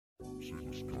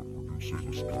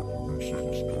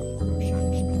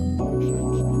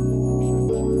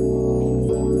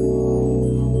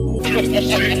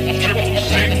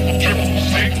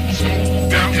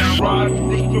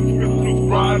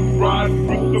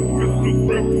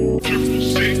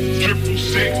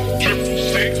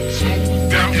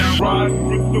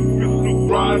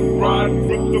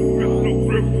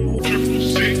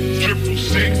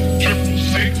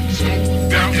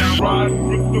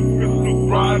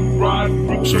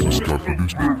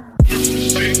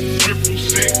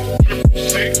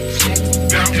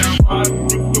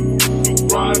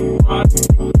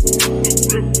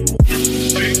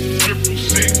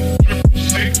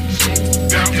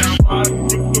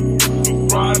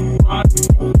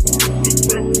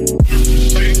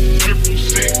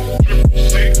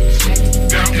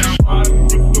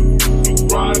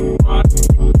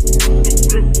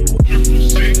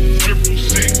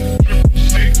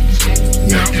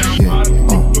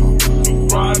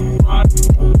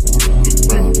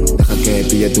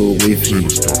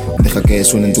Deja que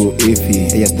suene en tu wifi.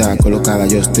 Ella está colocada,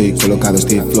 yo estoy colocado.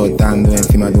 Estoy flotando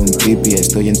encima de un trippy.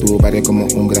 Estoy en tu barrio como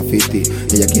un graffiti.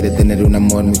 Ella quiere tener un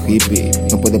amor muy hippie.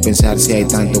 No puedo pensar si hay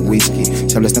tanto whisky,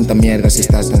 si hablas tanta mierda, si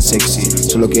estás tan sexy.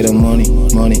 Solo quiero money,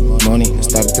 money, money.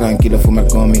 Estar tranquilo, fumar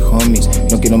con mis homies.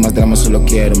 No quiero más drama, solo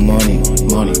quiero money,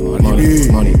 money, money,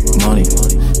 money, money.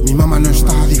 Mi mamá no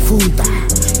está difunta,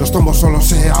 los tombos solo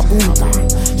se apuntan.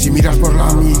 Si miras por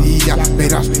la mirilla,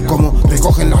 verás cómo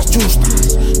recogen las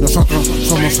chustas. Nosotros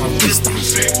somos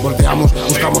artistas, volteamos,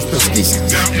 buscamos pesquisas.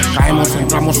 Caemos,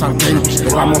 entramos al game,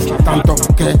 logramos tanto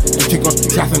que los chicos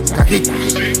se hacen caquitas.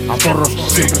 A porros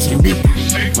siempre se invita,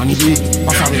 Manibí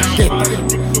pasa de queta.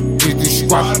 British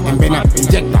Squad en vena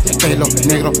inyecta. Pelo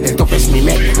negro, el tope es mi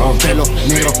meta. Pelo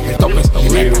negro, el tope es mi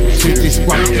meta. British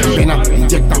Squad en vena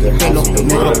inyecta. Pelo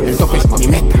negro, el tope es mi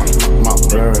meta.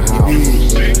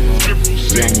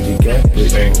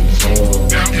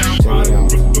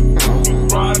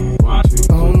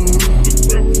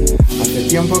 Hace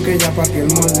tiempo que ya partí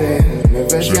el molde. Me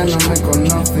ves, ya no me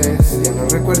conoces. Ya no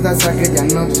recuerdas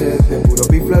aquellas noches de puro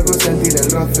beef, luego sentir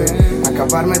el roce.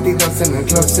 Acabar metidos en el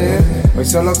closet. Hoy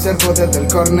solo observo desde el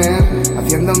corner,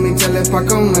 haciendo micheles pa'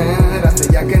 comer. Hace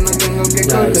ya que no tengo que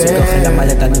correr. Si coge la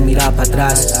maleta no mirar para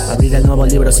atrás, abrir el nuevo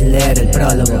libro sin leer el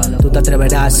prólogo. Tú te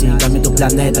atreverás y cambio tu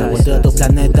planeta. Volteo tus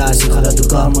planetas y jodo tu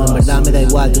como. En verdad me da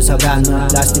igual, tú sabrás, no.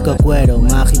 Plástico, cuero,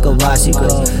 mágico,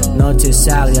 básico. Noches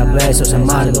agrias, besos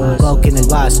amargos. Coke en el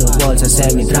vaso, bolsa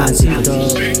semi-tránsito.